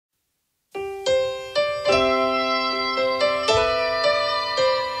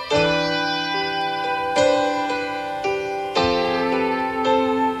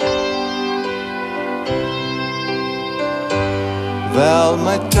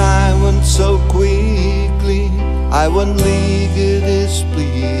time went so quickly, I won't leave it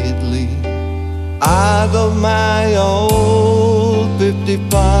completely out of my old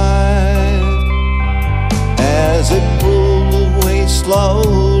 55. As it pulled away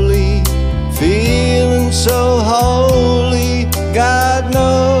slowly, feeling so holy, God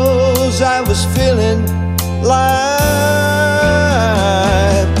knows I was feeling life.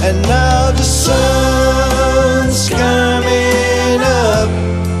 And now the sun's coming up,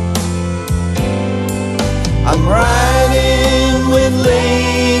 I'm riding with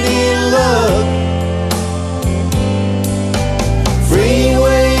Lady Luck.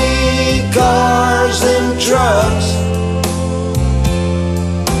 Freeway cars and trucks,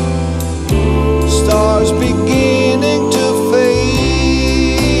 stars beginning to fade,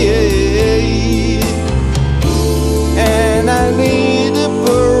 and I need a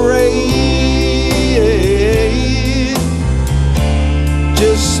parade,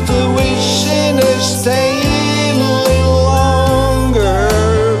 just a wishing to stay a little longer.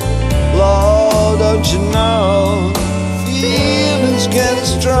 Lord, don't you know, feelings get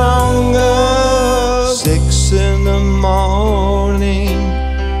stronger. 6 in the morning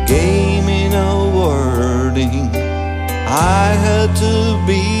gave me no warning, I had to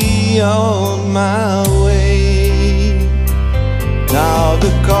be on my way. Now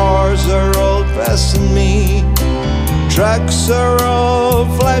the cars are all passing me, trucks are all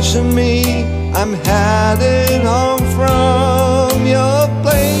flashing me, I'm headed home from your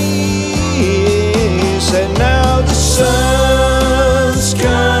place. And now the sun's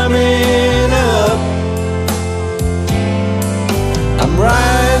coming up, I'm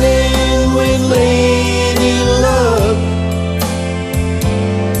riding with Lady Luck.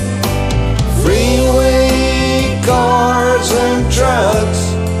 Freeway cars and trucks,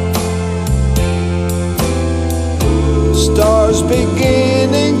 stars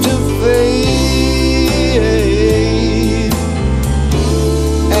beginning to fade,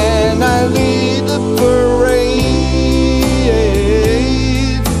 and I lead the parade,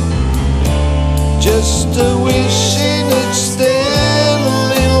 just a wishing it'd stay a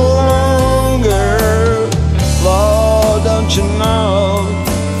little longer. Lord, don't you know,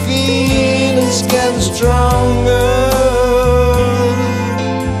 feelings get stronger.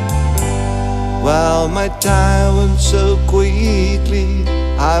 Well, my time went so quickly,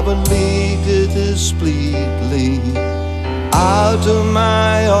 I won't leave it completely out of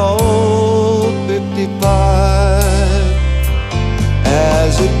my old 55.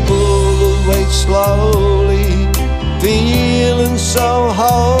 As it pulled away slowly, feeling so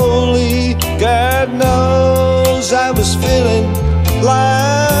holy, God knows I was feeling life.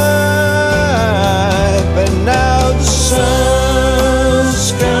 And now the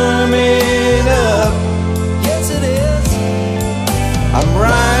sun's coming up, yes it is, I'm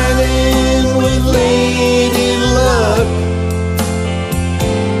riding